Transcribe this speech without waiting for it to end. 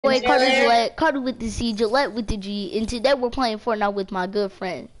Wait, Carter with the C, Gillette with the G, and today we're playing Fortnite with my good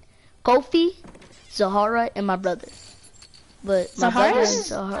friend, Kofi, Zahara, and my brother. But my brother and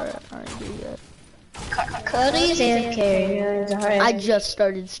Zahara aren't here yet. Cody's AFK. Zahara. I just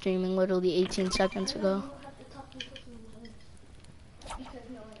started streaming literally 18 seconds ago.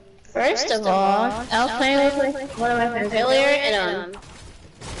 First of all, I was playing with one of my friends earlier, and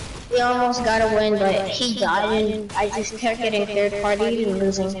we almost got a win, but he died, and I just kept getting third party and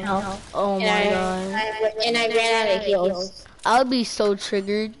losing health. Oh my god. And I ran out of heals. I would be so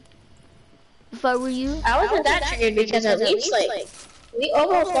triggered if I were you. I wasn't that triggered because at least, like, we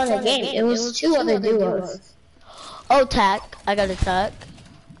almost won the game. It was two other duos. Oh, tack. I got a tack.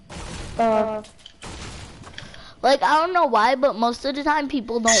 Like, I don't know why, but most of the time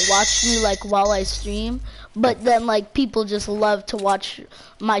people don't watch me, like, while I stream. But then, like, people just love to watch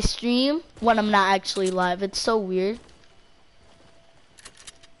my stream when I'm not actually live. It's so weird.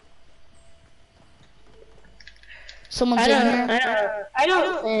 Someone's in here? I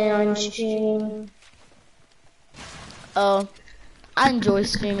don't plan on streaming. Oh, I enjoy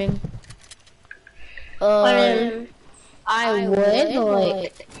streaming. I would, but,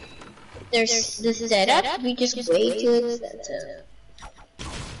 like, there's the setup to be just way too expensive.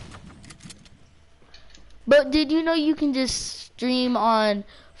 But did you know you can just stream on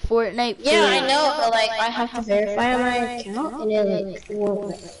Fortnite? Yeah, I know, but like I have to verify my account and then like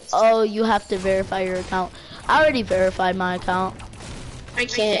won't. Oh, you have to verify your account. I already verified my account. I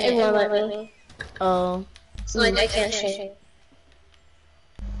can't, it won't let me. Oh. So like I can't stream.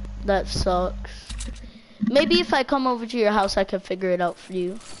 That sucks. Maybe if I come over to your house I could figure it out for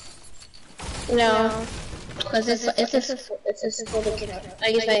you. No. Because it's a school account. I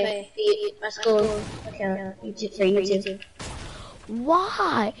use my school account for YouTube.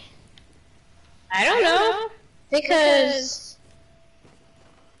 Why? I don't know. Because.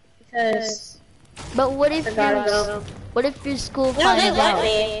 But what if your school finds out? No, they let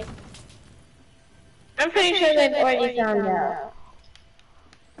me. I'm pretty sure they've already found out.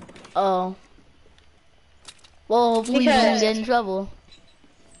 Oh. Well, hopefully you didn't get in trouble.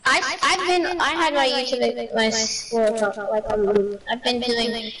 I had my YouTube, my school account, like, I've been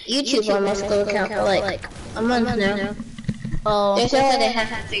doing YouTube on my school account for like a month now. Oh. They said they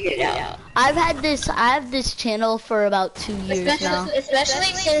haven't figured it out. I have this channel for about 2 years now.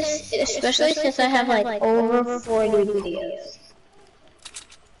 Especially since I have like over 40 videos.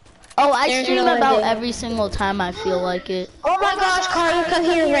 Oh, I stream about every single time I feel like it. Oh my gosh, Carter, come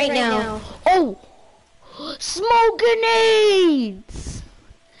here right now. Oh! Smoke grenades!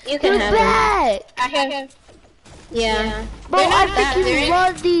 You can have back! I have. Yeah. Bro, I think you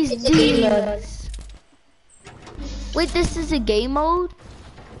love these dudes. Wait, this is a game mode?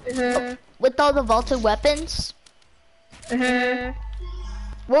 With all the vaulted weapons? We're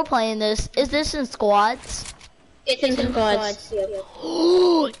playing this. Is this in squads? It's in squads.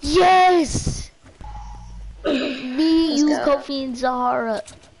 Oh, yes! Me, you, Kofi, and Zahara.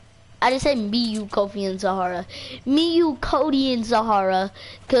 I just said me, you, Kofi, and Zahara. Me, you, Cody, and Zahara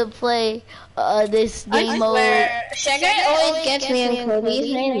could play this game mode. Shaggy always gets me and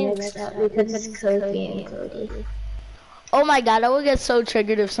Cody's name mixed up because it's Kofi and Cody. Oh my god, I would get so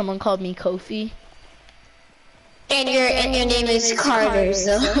triggered if someone called me Kofi. And your name is Carter,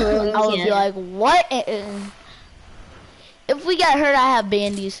 so I would be like, what? If we get hurt, I have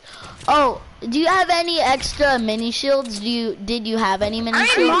bandies. Oh, do you have any extra mini shields? Did you have any mini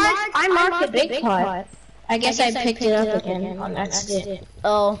shields? I marked the big pot. I guess I picked it up again on accident.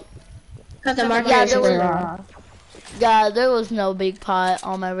 Oh. Because the marker is wrong. Yeah, there was no big pot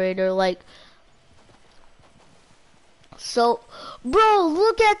on my radar. Like, so, bro,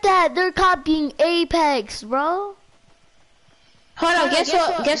 look at that. They're copying Apex, bro. Hold on, guess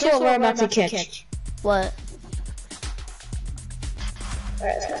what we're about to catch. What?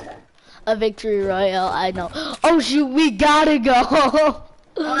 A victory royale, I know. Oh shoot, we gotta go. Oh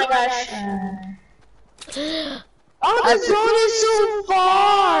my gosh. Oh, the zone is so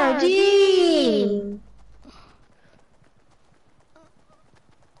far, dang.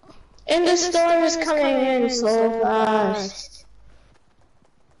 And the storm is coming in so fast.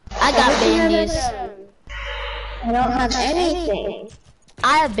 I got bandies. I don't have anything.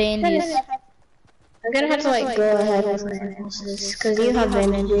 I have bandies. I'm gonna have to like go ahead with my horses because you have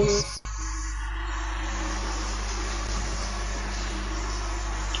bandages.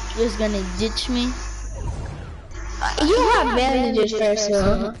 You're just gonna ditch me? You have bandages first,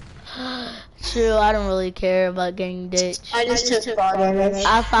 though. True, I don't really care about getting ditched. I just took fall damage.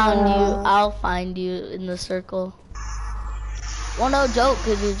 I found you. I'll find you in the circle. Well, no joke,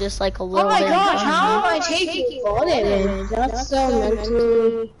 because you're just like a little Oh my bit. gosh, how am I taking fall damage? That's so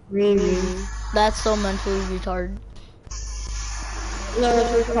mentally retarded. That's so mentally retarded. No,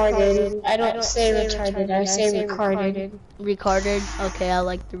 it's retarded. I don't say retarded, I say retarded. Retarded? Okay, I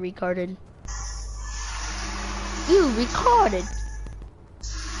like the retarded. You retarded.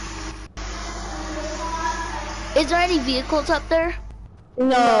 Is there any vehicles up there?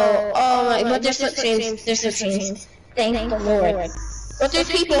 No, oh my, but there's slipstreams. There's slipstreams. Thank the Lord. But there's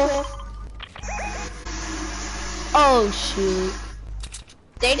people. Oh shoot.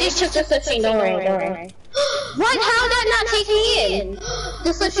 They just took the slipstream, don't worry, don't worry. What? How did that not take me in?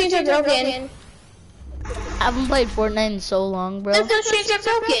 The slipstreams are broken. I haven't played Fortnite in so long, bro. The slipstreams are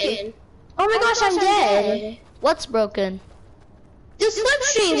broken. Oh my gosh, I'm dead. What's broken? The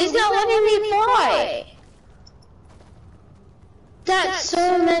slipstreams is not letting me fly. That's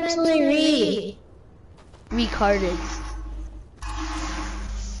so mentally Retarded.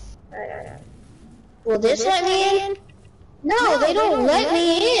 Will this let me in? No, they don't let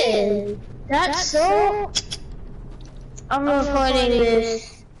me in. That's so... I'm reporting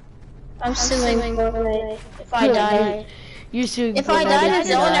this. I'm suing Fortnite if I die. You're suing. If I die in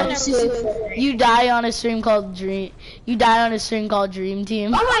zone, I'm suing Fortnite. You die on a stream called Dream. You die on a stream called Dream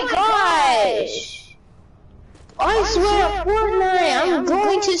Team. Oh my gosh! I swear, Fortnite, I'm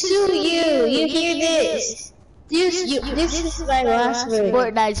going to sue you. You hear this? This is my last word.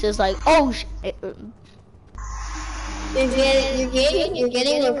 Fortnite's just like, oh You're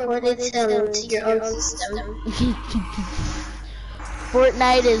getting reported to your own system.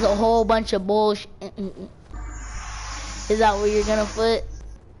 Fortnite is a whole bunch of bullshit. Is that what you're gonna put?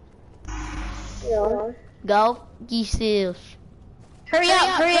 Yeah. Go, you serious? Hurry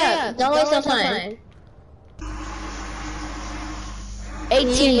up! Don't waste no time.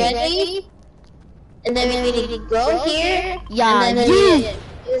 18. Ready? And then we need to go here. Yeah, and then you.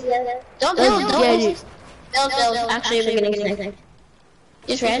 Don't Let's build. Actually, we're getting connected.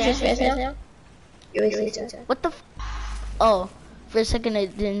 Just rest now. You're wasting time. What the? Oh, for a second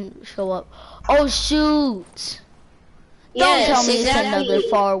it didn't show up. Oh shoot! Don't tell me it's another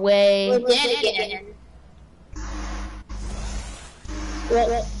far away. We're dead again.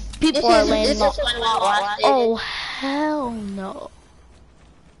 People are landing on. Oh hell no!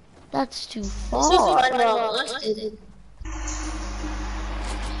 That's too far.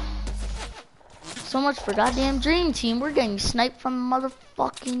 So much for goddamn Dream Team. We're getting sniped from the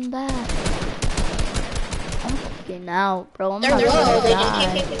motherfucking back. I'm fucking out, bro. I'm not gonna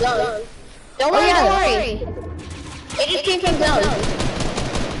die. Don't worry. They just came from zone.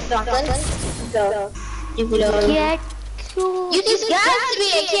 Go. Get cool. You just got to me.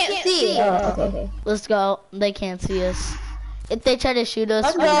 I can't see. Oh, okay. Let's go. They can't see us. If they try to shoot us,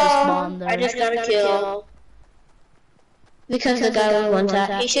 Let's we just go. bomb them. I just got a kill. Because the guy was one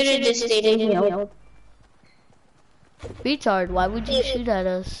tap. He should have just stayed in here. Retard, why would you shoot at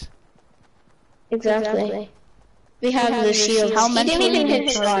us? Exactly. We have the shield. How He didn't even hit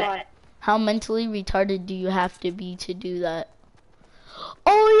the shot. How mentally retarded do you have to be to do that?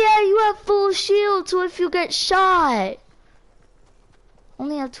 Oh yeah, you have full shield, so if you get shot.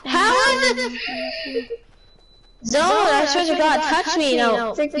 Only have 20. How is it? Zone, I swear to God, touch me and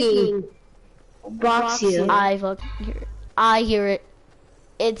I'll freaking box you. I fucking hear it. I hear it.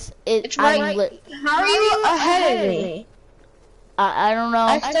 It's right. How are you ahead of me? I don't know.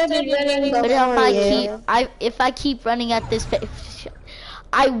 I started running But before if I keep running at this pace,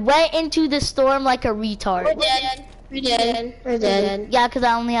 I went into the storm like a retard. We're dead. Yeah, because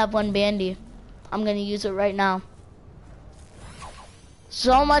I only have one bandy. I'm gonna use it right now.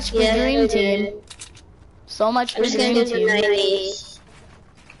 So much for Dream Team. So much for Dream Team. 90s.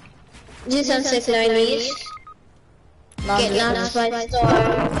 Do some 690s. Get knocked by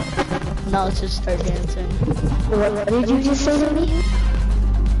storm. No, let's just start dancing. What did you just say to me?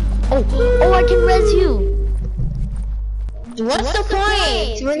 Oh, I can res you. What's the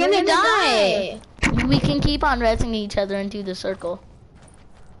point? We're gonna die. We can keep on resing each other into the circle.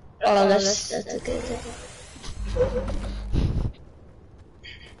 Oh, that's a good thing.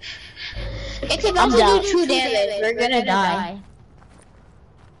 It can also do true damage. We're gonna die.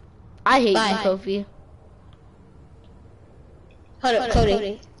 I hate you, Kofi. Hold up,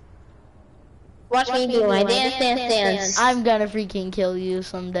 Cody. Watch me do my dance. I'm gonna freaking kill you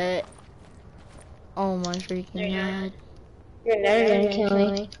someday. Oh my freaking god. You're never gonna kill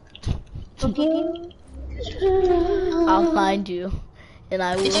me. I'll find you, and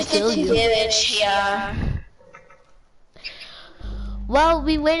I will kill you. Damage, yeah. Well,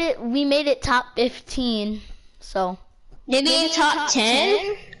 we made it top 15, so. Maybe top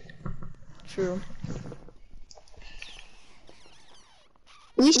 10? True.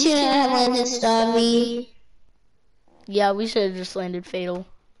 We shouldn't have landed Stabby. Yeah, we should have just landed Fatal.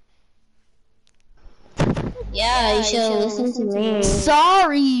 Yeah, you should have listened to me.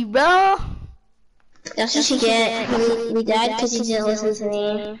 Sorry, bro. That's what you get. We died because you didn't listen to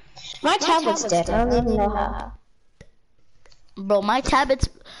me. My tablet's dead. I don't even know how. Bro, my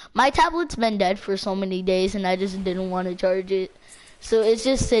tablet's been dead for so many days, and I just didn't want to charge it. So it's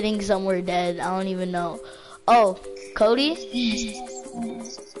just sitting somewhere dead. I don't even know. Oh, Cody?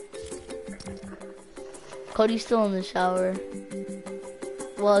 Cody's still in the shower.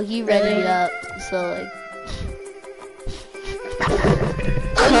 Well, he readied up, so like.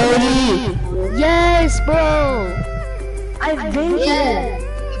 Cody! Yes, bro! I've been here.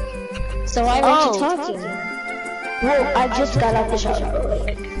 So why weren't you talking? Well, I just got out the shower.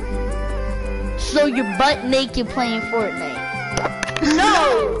 So you're butt naked playing Fortnite?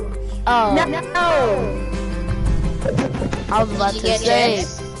 No! Oh. No! I was about to say.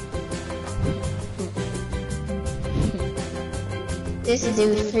 This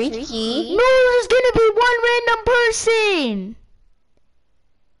dude freaky. No, there's gonna be one random person!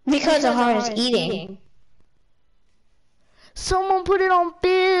 Because of how it's eating. Someone put it on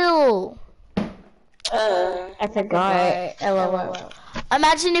Bill! I forgot. LOL.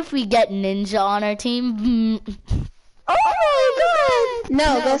 Imagine if we get Ninja on our team. Oh my god!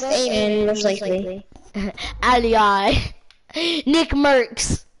 No, that's Aiden, most likely. Ali, Nick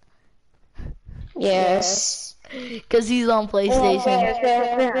Merckx. Yes. Cause he's on PlayStation.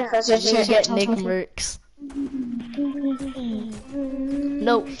 We get Nick Merckx.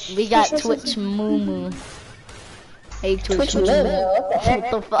 Nope, we got Twitch Moo. Hey Twitch Moo.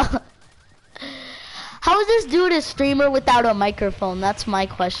 What the fuck? How is this dude a streamer without a microphone? That's my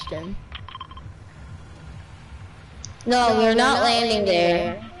question. No, we're not landing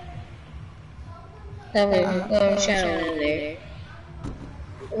there. No, we're trying there.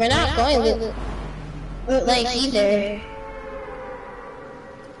 We're not going to like either.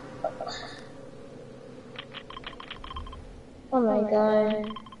 Oh my god.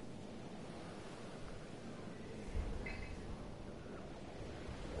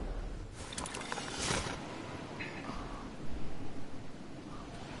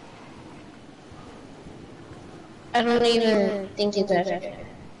 I don't even think it's better.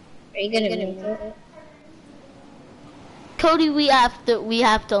 Are you gonna make it? Cody, we have to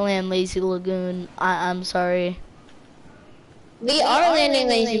land Lazy Lagoon. I'm sorry. We are landing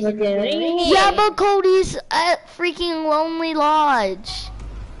Lazy Lagoon. What do you mean? Yeah, but Cody's at freaking Lonely Lodge.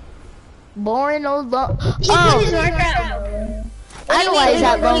 Boring old I know why he's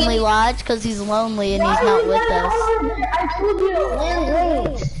at Lonely Lodge, because he's lonely and he's not with us. I told you to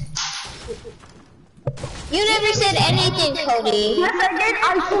land late. You never said anything, Cody. Yes, I did.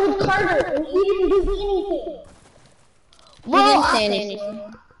 I told Carter, and he didn't do anything. Well, he didn't say anything.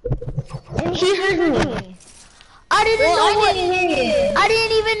 And he heard me. I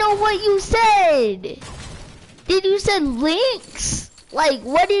didn't even know what you said. Did you say links? Like,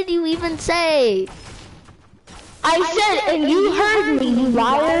 what did you even say? I said, and you heard me, you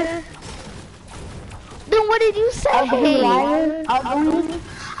liar. Then what did you say? Ugly liar. Ugly.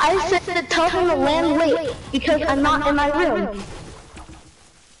 I said to tell him to land late because I'm not in my room.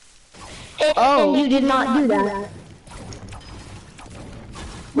 And you did not do that.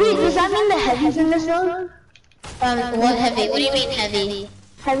 Wait, does that mean the heavy's in this room? What heavy? What do you mean heavy?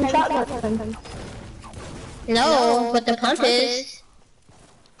 Heavy shotgun. No, but the pump is.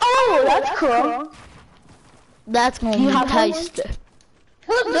 Oh, that's cool. That's gonna be nice.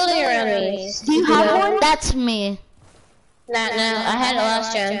 Who's building around me? Do you have one? That's me. Not now. I had it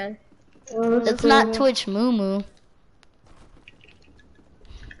last gen. It's not Twitch Moo.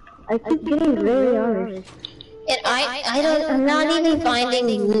 I keep getting really honest. And I'm not even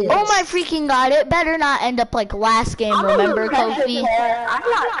finding loot. Oh my freaking god, it better not end up like last game, remember, Kofi? I'm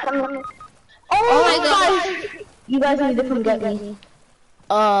not coming. Oh my gosh. You guys need to come get me.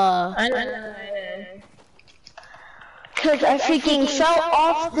 I know. Cause I freaking fell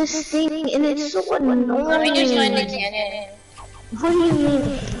off this thing and it's so annoying. Let me just join the cannon. What do you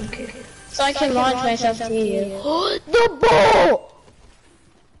mean? Okay. So I can launch myself to you. The ball!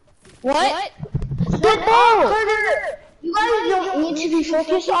 What? The ball! Carter, you guys don't need to be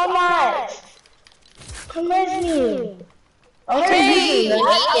focused on that. Come with me. Okay, let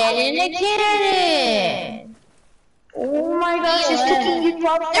me get in the cannon. Oh my gosh, it's taking you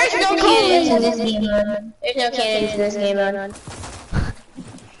drop. There's no cannons in this game mode. There's no cannons in this game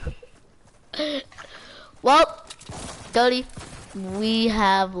mode. Well, Cody, we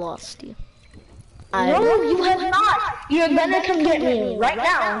have lost you. No, you have not. You're gonna come get me right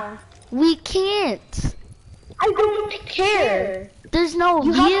now. We can't. I don't care. There's no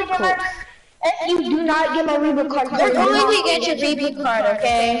vehicles. If you do not get my reboot card, you're going to get your reboot card,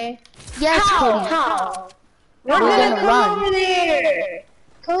 okay? Yes, Cody. How? We're gonna run. Over there.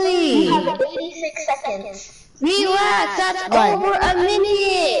 Cody. You have 86 seconds. Relax, that's over a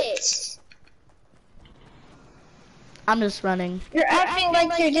minute. I'm just running. You're acting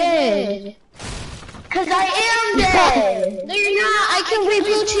like you're dead. Cause I am dead. No, you're not. I can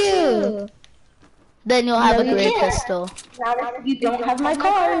reboot you. Then you'll have a great pistol. Now you don't have my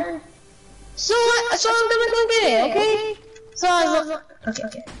card. So I'm gonna go get it, okay?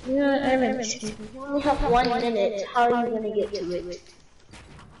 Okay. You know what, I remember. You only have 1 minute. How are you gonna get to it?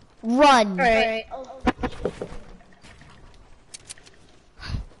 Run. Alright.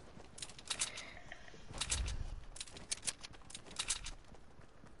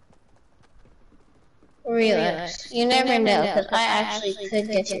 Relax. You never know, because I actually could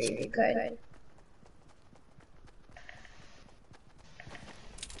get your reboot card.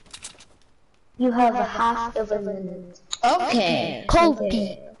 You have a half of a minute. Okay.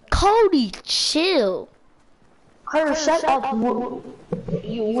 Cody, chill. Carter, shut up.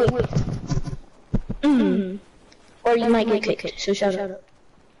 You would. Or you might get kicked, so shut up.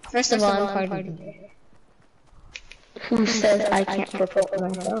 First of all, I'm part of the Who says I can't report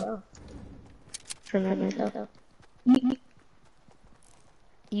myself? For myself.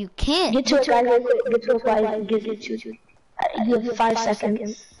 You can't. Get to a guy real quick. Get to a guy. Get to you have 5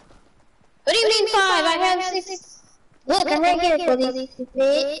 seconds. What do you mean 5? I have 6. Look, I'm right here, Cody.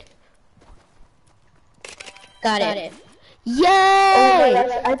 Got it. Yay!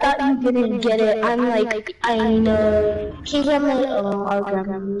 Oh, I thought you didn't get it. I'm like, I know. Can you grab my, I'll grab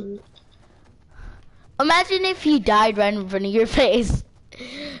my. Imagine if he died right in front of your face.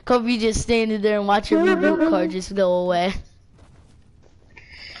 Kobe just standing there and watch your reboot card just go away.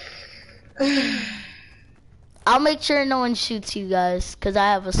 I'll make sure no one shoots you guys, cause I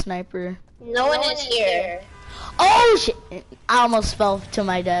have a sniper. No one is here. Oh shit! I almost fell to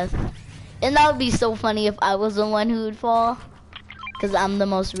my death. And that would be so funny if I was the one who would fall. Cause I'm the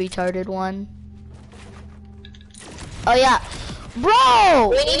most retarded one. Oh yeah. Bro!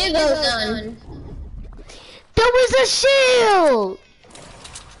 We need to go done. There was a shield!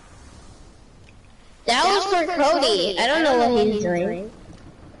 That was for Cody. I don't know what he's doing.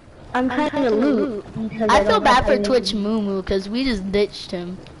 I'm trying to loot. I feel bad for Twitch Moo because we just ditched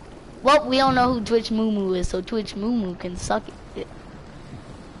him. Well, we don't know who Twitch Moo is, so Twitch Moo can suck it.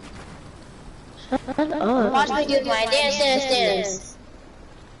 Watch me do my dance.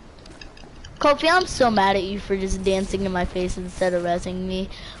 Kofi, I'm so mad at you for just dancing in my face instead of rezzing me.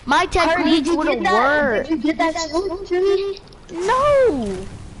 My technique wouldn't work. Did you get that smoke to me? No!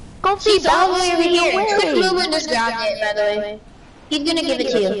 Kofi, He's all the way over here. away. Quick movement just grabbed it, by the way. He's gonna give it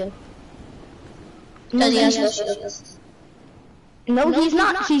to you. No, he's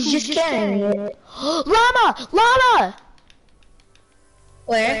not. He's just carrying it. Llama!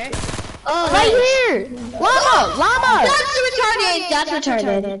 Where? Oh, Right here! Llama! That's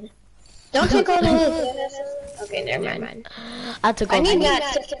retarded. Don't take all the loot. Okay, never mind. I took I all need the-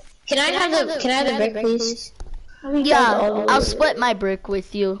 that. Can I have the brick, please? Yeah, I'll split my brick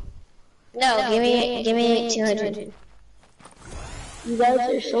with you. No, give me 200. You guys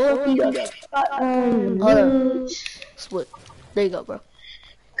are so lucky. Hold on. Split. There you go, bro.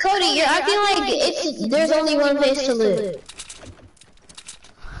 Cody, you're acting like there's only one place to loot.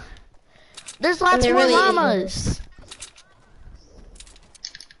 There's lots there more really llamas.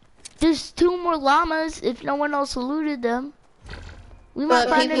 There's 2 more llamas if no one else looted them. We might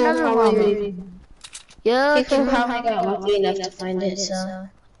find another llama. Yeah, People true. probably got lucky enough to find it, so.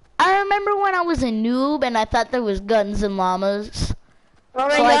 I remember when I was a noob and I thought there was guns and llamas. Oh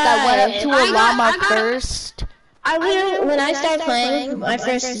my So like I went up God. to a llama first. When I started playing my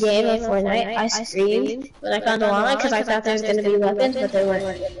first game of Fortnite, I screamed when I found a llama because I thought there was gonna be weapons, but there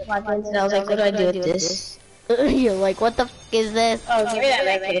weren't weapons, and I was like, what do I do with this? You're like, what the f is this? Oh, give me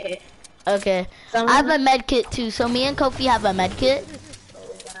that medkit. Okay. I have a med kit too, so me and Kofi have a med kit.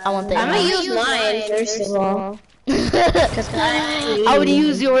 I want that. I'm gonna use mine first of all. I would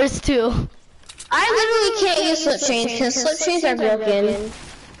use yours too. I literally can't use slip chains because slip chains are broken.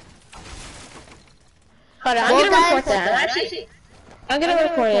 Hold on, I'm gonna report that. Actually, I'm gonna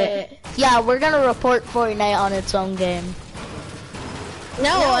report it. Yeah, we're gonna report Fortnite on its own game.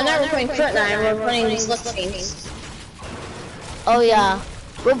 No, I'm not reporting Fortnite. I'm reporting slip chains. Oh yeah.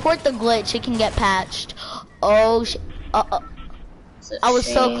 Report the glitch. It can get patched. Oh shit. I was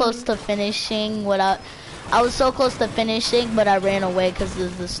so close to finishing I was so close to finishing, but I ran away because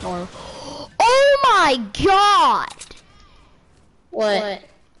of the storm. Oh my god! What?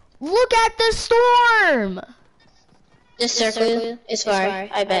 Look at the storm! This circle is far,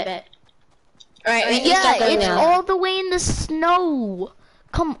 I bet. Alright, we can Yeah, start going it's now. all the way in the snow.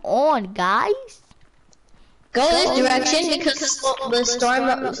 Come on, guys. Go this direction because the storm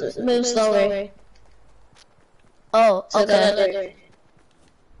moves slower. Oh, So go that okay. way.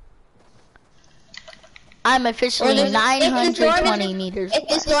 I'm officially Or the- 920 meters. If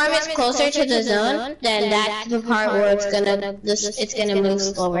the storm is closer to the zone, then that's the part where it's gonna move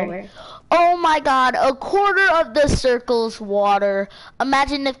slower. Oh my god, a quarter of the circle's water.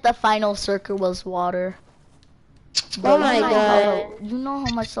 Imagine if the final circle was water. Oh my god. You know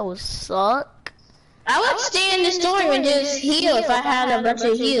how much that would suck? I would stay in the storm and just heal if I had a bunch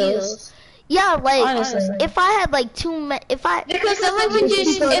of heals. Yeah, like, Honestly. if I had like Because someone can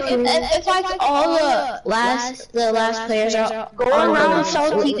just, if like all the last players are Go around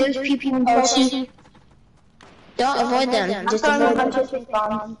salty, salty, there's people in salty. don't avoid them. Just avoid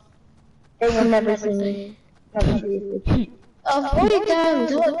them. They will never see me. Never see you. Avoid them.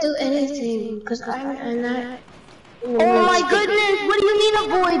 Don't do anything. Because I'm not. Oh my goodness, what do you mean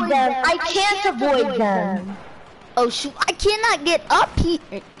avoid them? I can't avoid them. Oh shoot, I cannot get up here.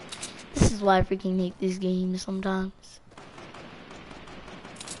 This is why I freaking hate this game sometimes.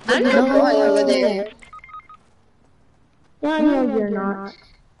 I'm not going over there. Yeah, I know you're not.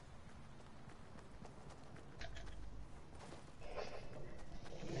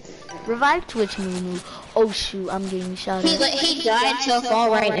 Revive Twitch Moo. Oh shoot, I'm getting shot at. He died to a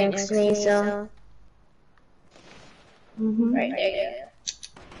fall right next to me, so. Right there.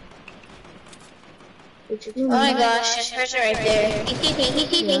 Oh my gosh, this person right there.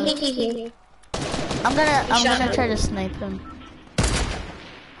 I'm gonna try to snipe him.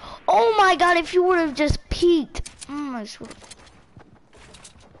 Oh my god, if you would have just peeked. I swear.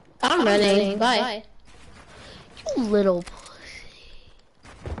 I'm running. Bye. You little pussy.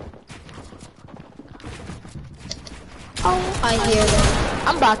 Oh, I hear them.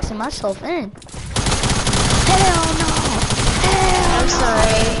 I'm boxing myself in. Hell no. Hell I'm no.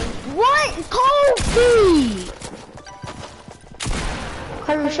 sorry. What? Kofi!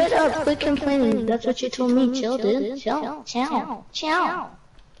 Carter, shut up, quit complaining. That's what you told me. Chill, dude. Chill.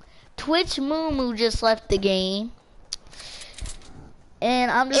 Twitch Moo just left the game.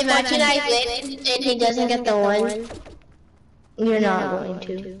 And I'm just Imagine I win and he doesn't get the one. You're not going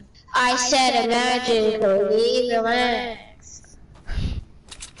to. I said imagine, Cody. Relax.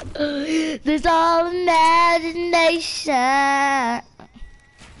 There's all imagination.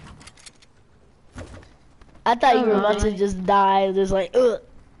 I thought you were about to just die. There's like, ugh.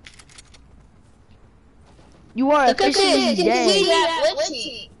 You are Look at officially this. You can see dead. that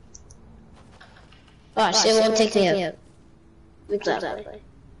glitchy. Gosh, it won't take me up. Oops,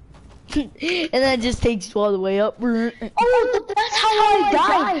 And then it just takes you all the way up. Oh, that's how I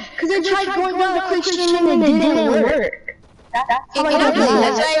died. Because I tried going down the quick stream and it didn't work. That's how I Exactly. died.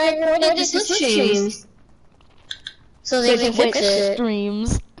 That's why I recorded the Twitch streams. So they can Twitch fix it.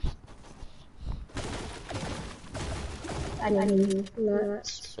 streams.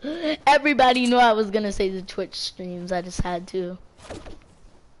 Everybody knew I was gonna say the Twitch streams. I just had to.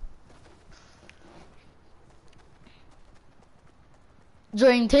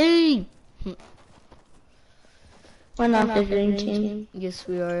 Dream team. We're not the dream team. Yes,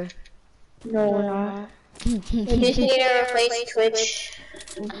 we are. No, we're not. We just need to replace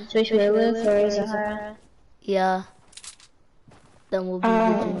Twitch Mulu for Zahara. Yeah. Then we'll be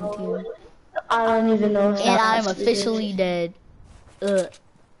the dream team. I don't even know if And I'm officially dead. A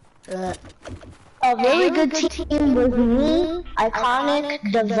really good team was me,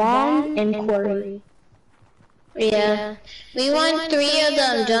 Iconic, Devon, and Corey. Yeah. We won 3 of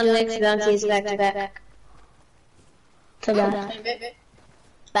them John Wick's bounties back to back. To that.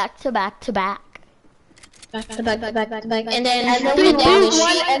 Back to back to back. Back to back to back to back. And then we we lost the lost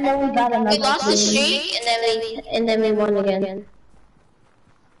one, streak. and then we got another. We lost the streak, and then we won again.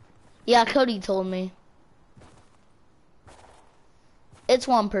 Yeah, Cody told me. It's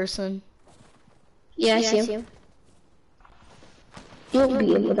one person. Yeah, I see him. You'll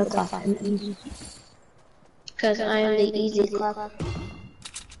be able to clap him easy. Because I am the easy clap.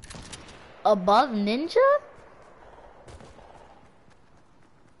 Above Ninja?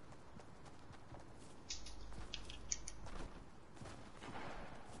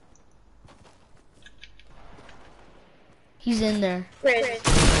 He's in there.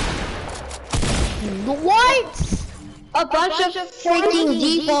 What? A bunch of freaking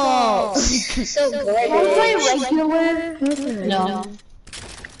defaults. So Can we play regular? No.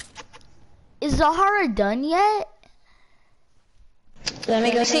 Is Zahara done yet? Let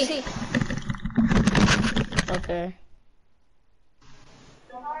me go see. Okay.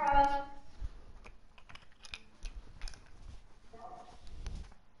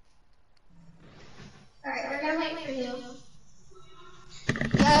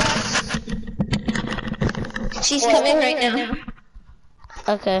 Yes. She's coming right now.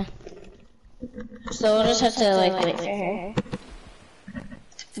 Okay. So we'll just have to like wait for her.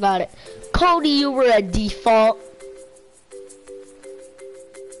 Got it. Cody, you were a default.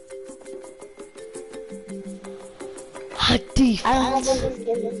 A default. I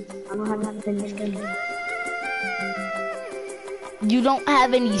don't have any skins. You don't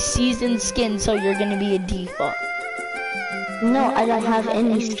have any seasoned skin, so you're gonna be a default. No, I don't have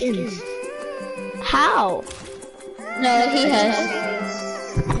any skins. How? No, he has.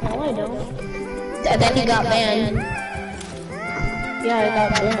 No, I don't. And then he got banned. Yeah, I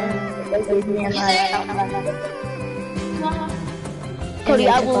got banned. Cody,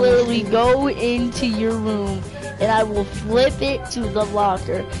 I will literally go into your room and I will flip it to the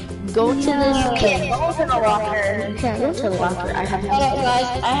locker. Go to this. You can't go to the locker. You can't go to the locker. I have Alright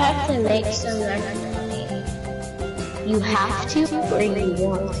guys, I have to make some macaroni. You have to, or you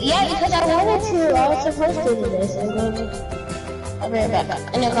want? Yeah, because I wanted to. I was supposed to do this. I'll be right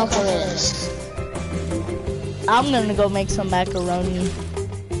back in a couple minutes. I'm gonna go make some macaroni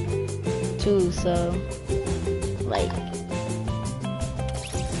too, so like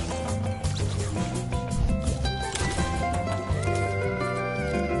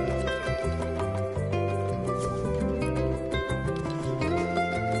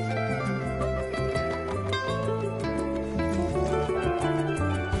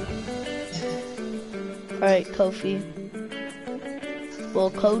alright, Kofi.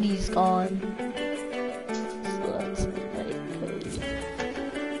 Well, Cody's gone. So let's invite Cody.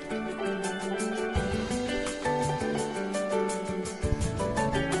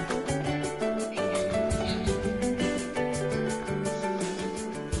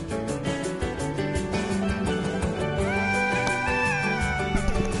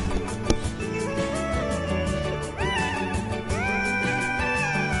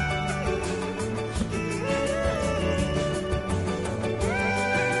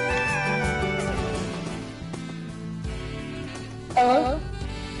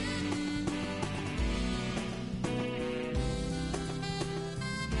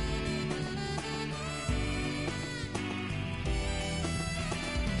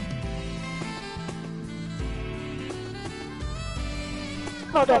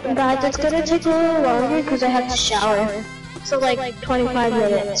 Hold up, guys, it's gonna take a little longer because I have to shower. So like 25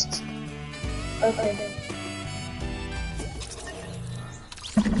 minutes. Okay.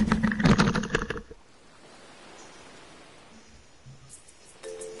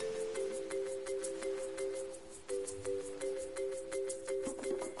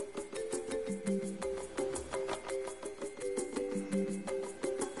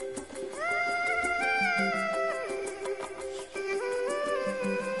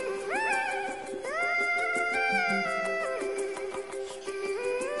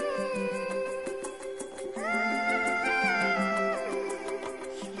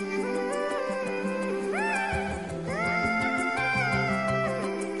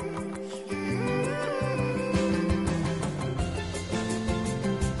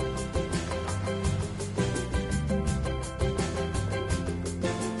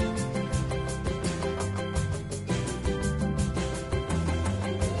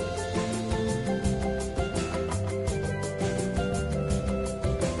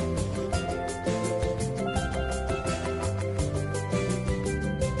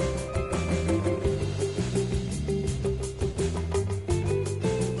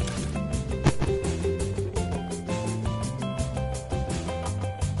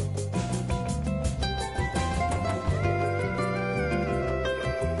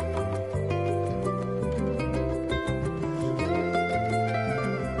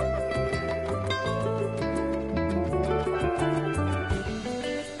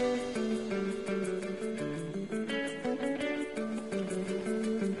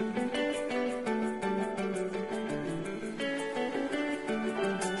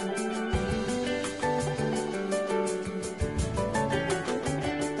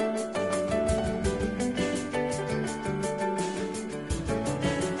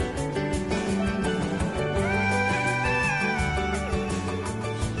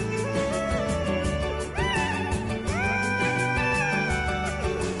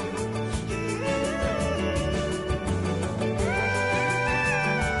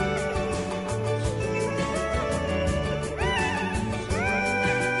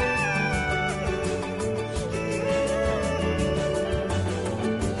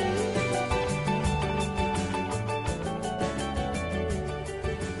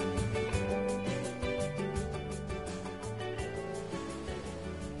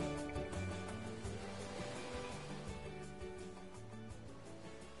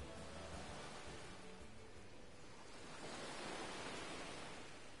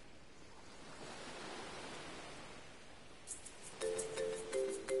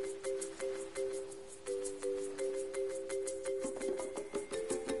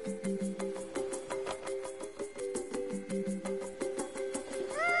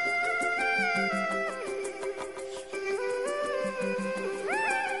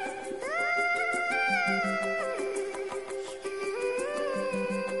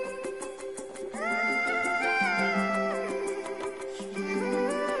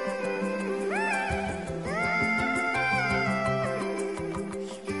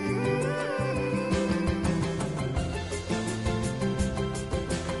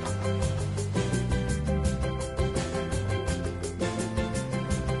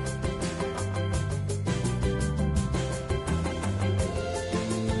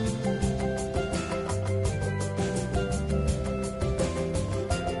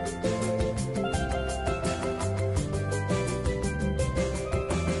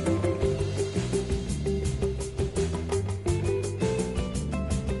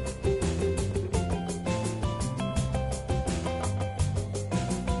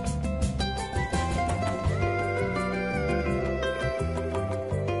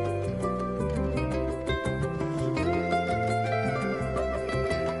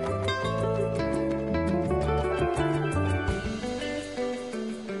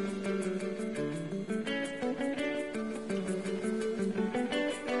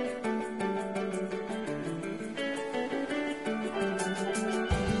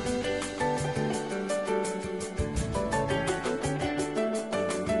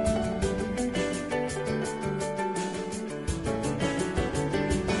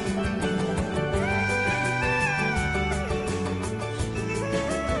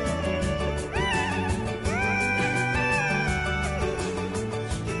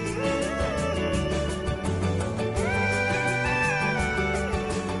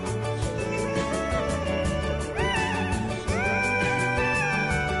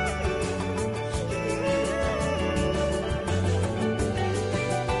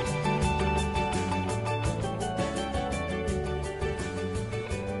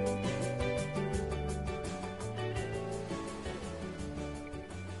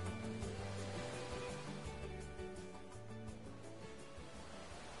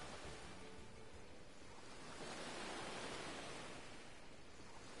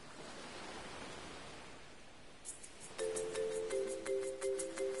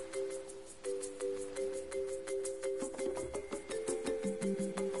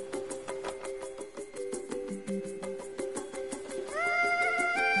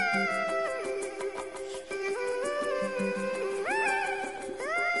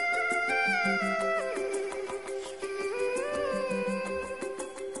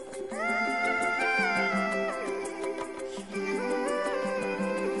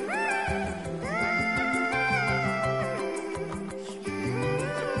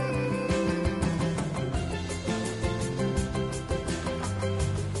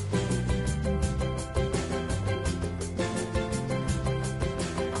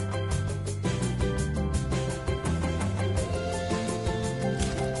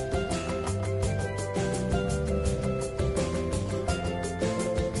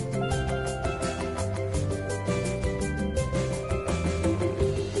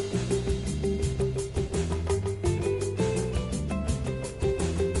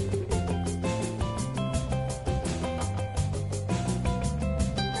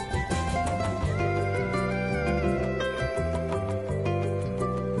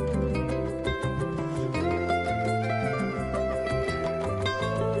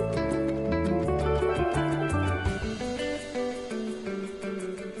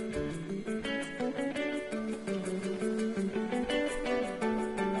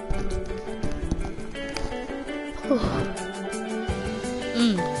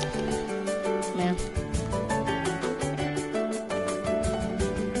 Man.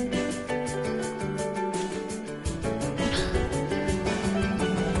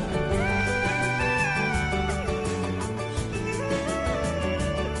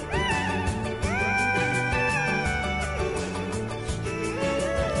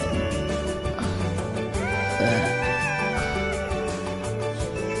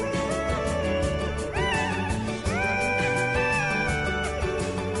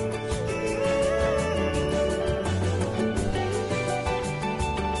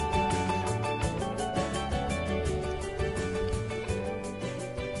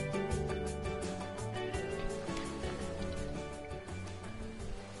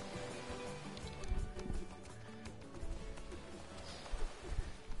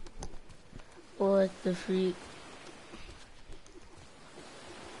 What the freak?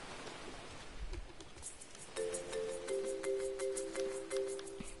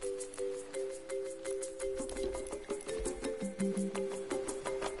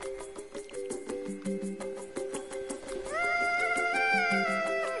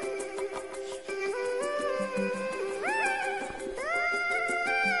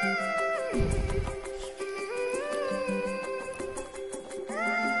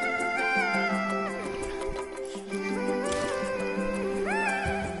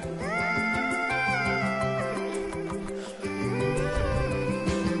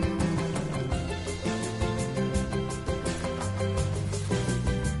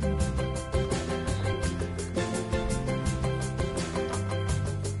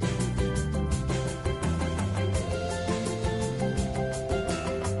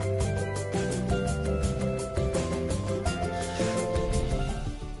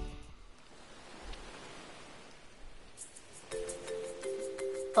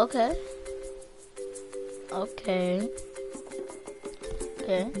 Okay. Okay.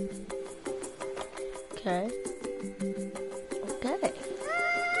 Okay. Okay. Okay.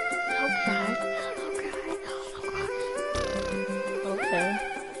 Okay. Okay.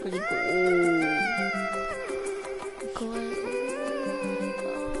 Pretty cool.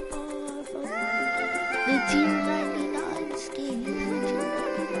 The tier 99 skin. The tier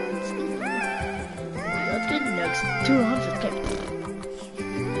 99 skin. Up to the next 200k.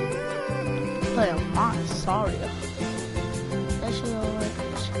 Play a lot, sorry. That's like,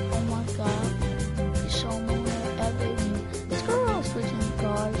 oh my god. It's so more everything. This girl is switching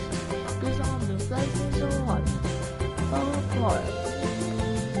cars. This on the flexing so hard. Oh, hard.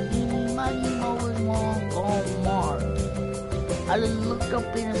 Money always won't go Mars. I just look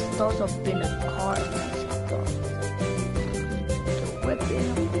up in the stars up in the car. Whip it.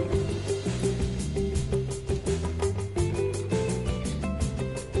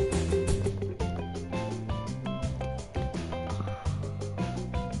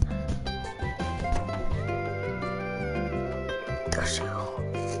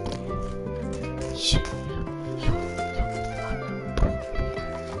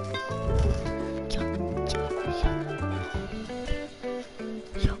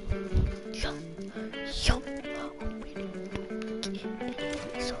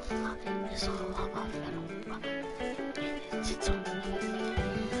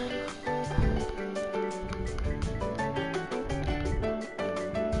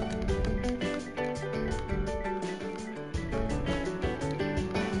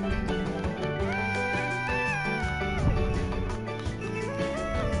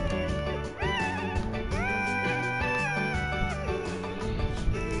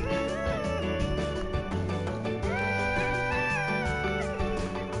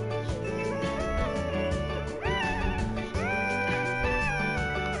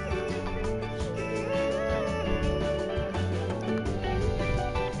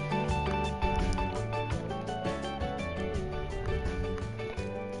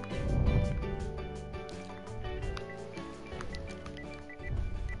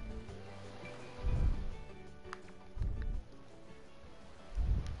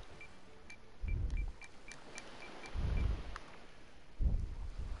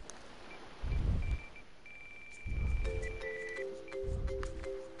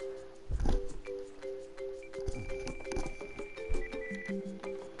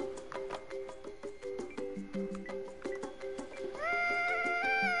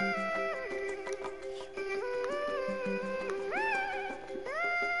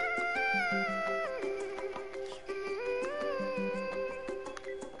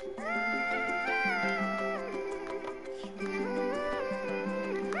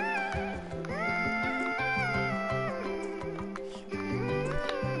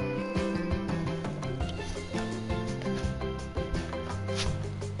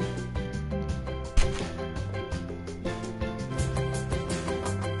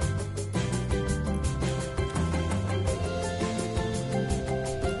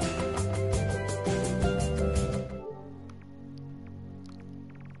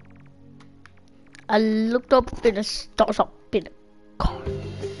 I looked up in a stars up in a car.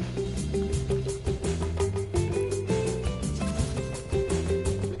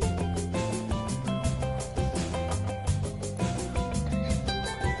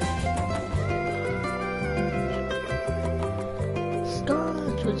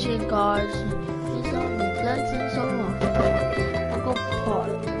 Stars switching cars, it's on the flags and so on. I go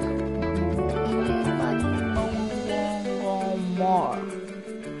park. More.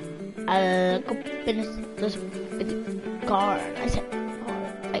 I look up in the car and I said,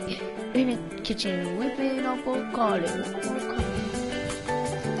 alright. In the kitchen, whipping up a calling.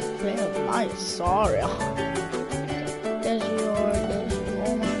 Well, I'm sorry. There's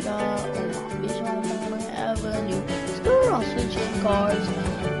oh my god, it's on my avenue. Screw on switching cars.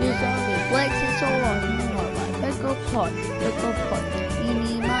 It's on the flags and so on. More. Pick up part.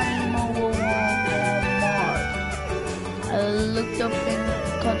 Eeny, miny, mo, I looked up in the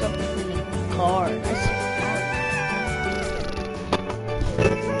car. I said,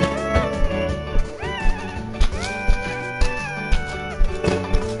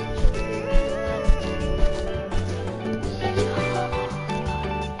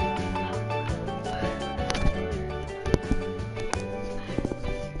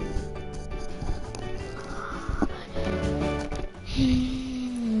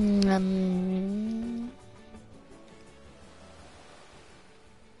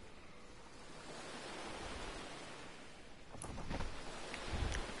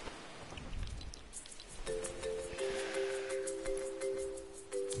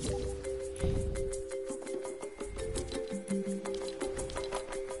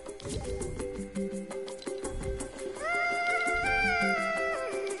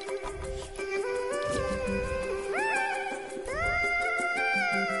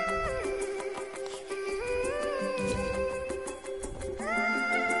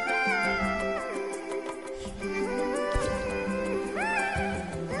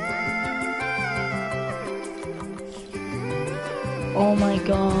 oh my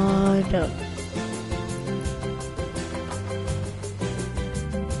god.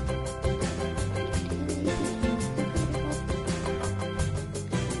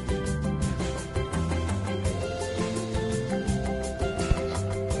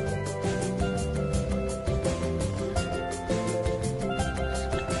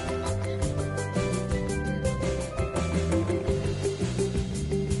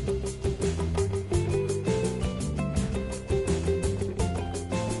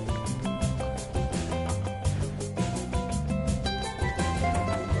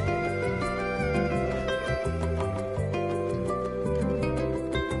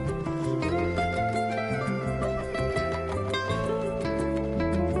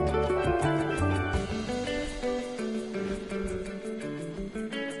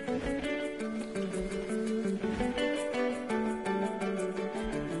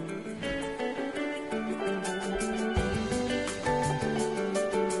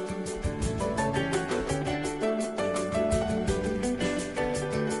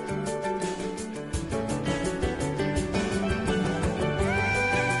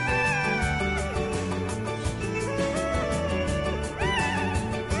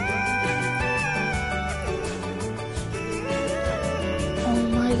 Oh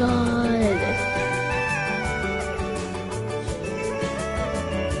my god.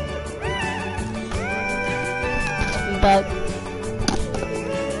 But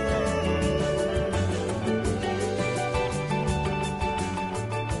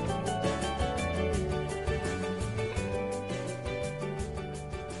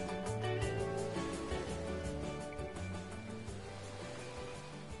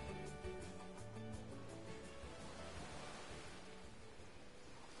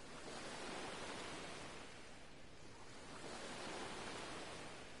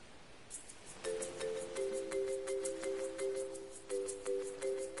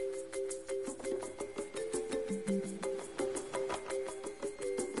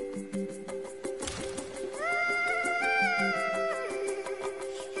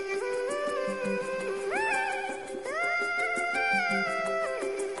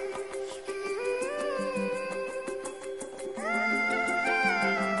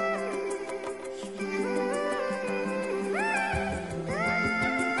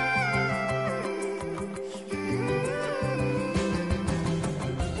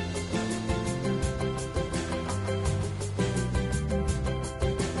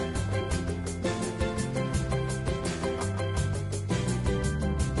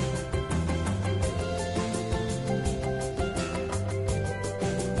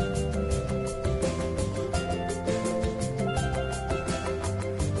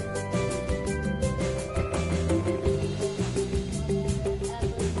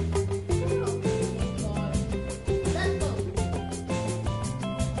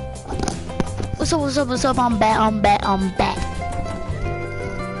what's up? I'm back.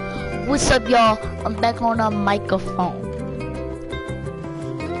 What's up, y'all? I'm back on a microphone.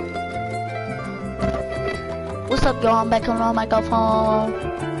 What's up, y'all? I'm back on a microphone.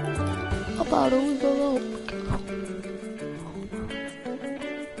 About a week ago.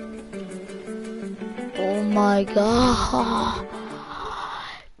 Oh my god.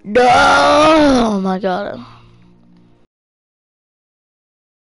 No! Oh my god.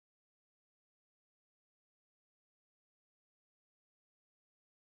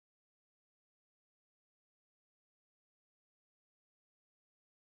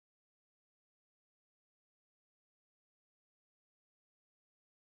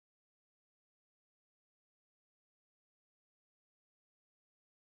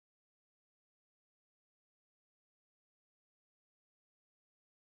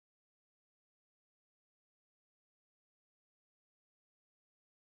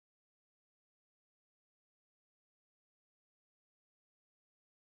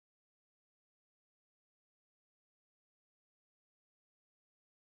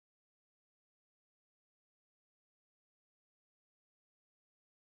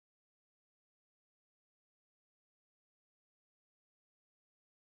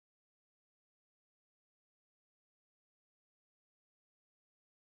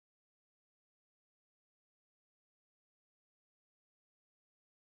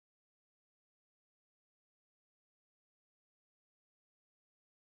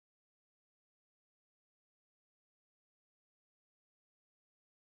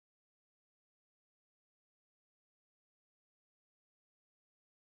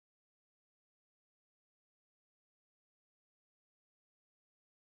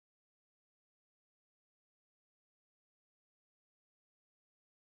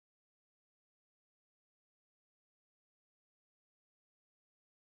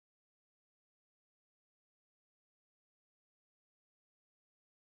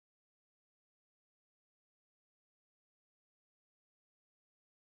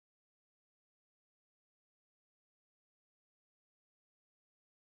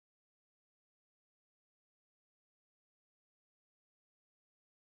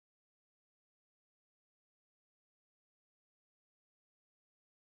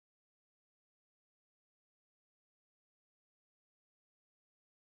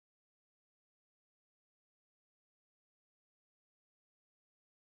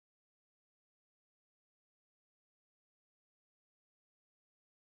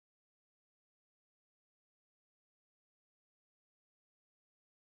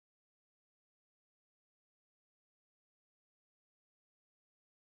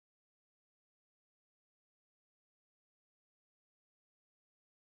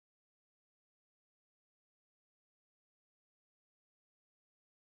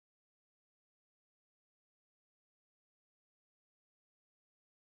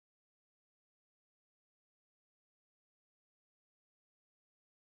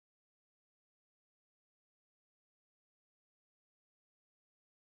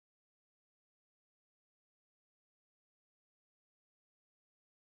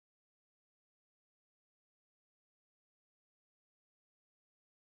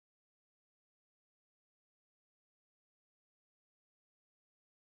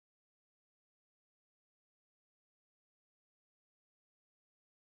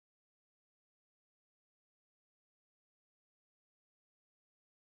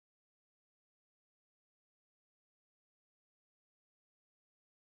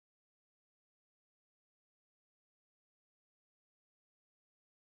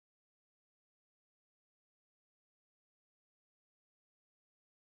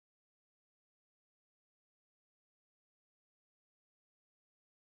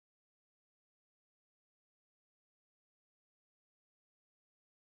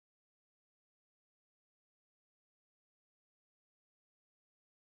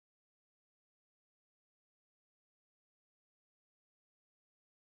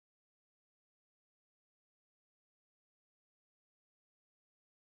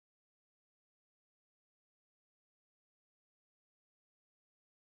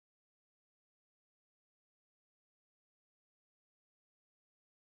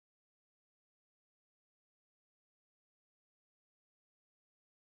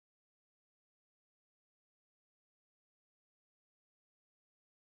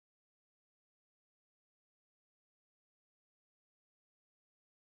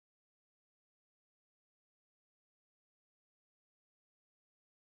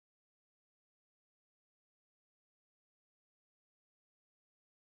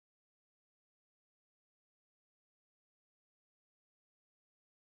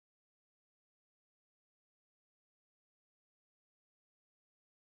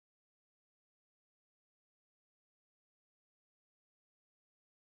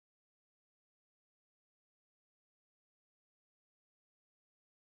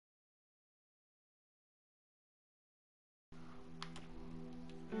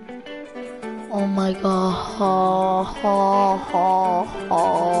 Oh my god.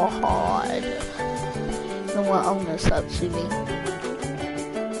 You know what? I'm gonna stop streaming.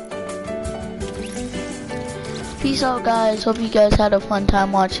 Peace out, guys. Hope you guys had a fun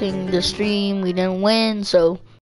time watching the stream. We didn't win, so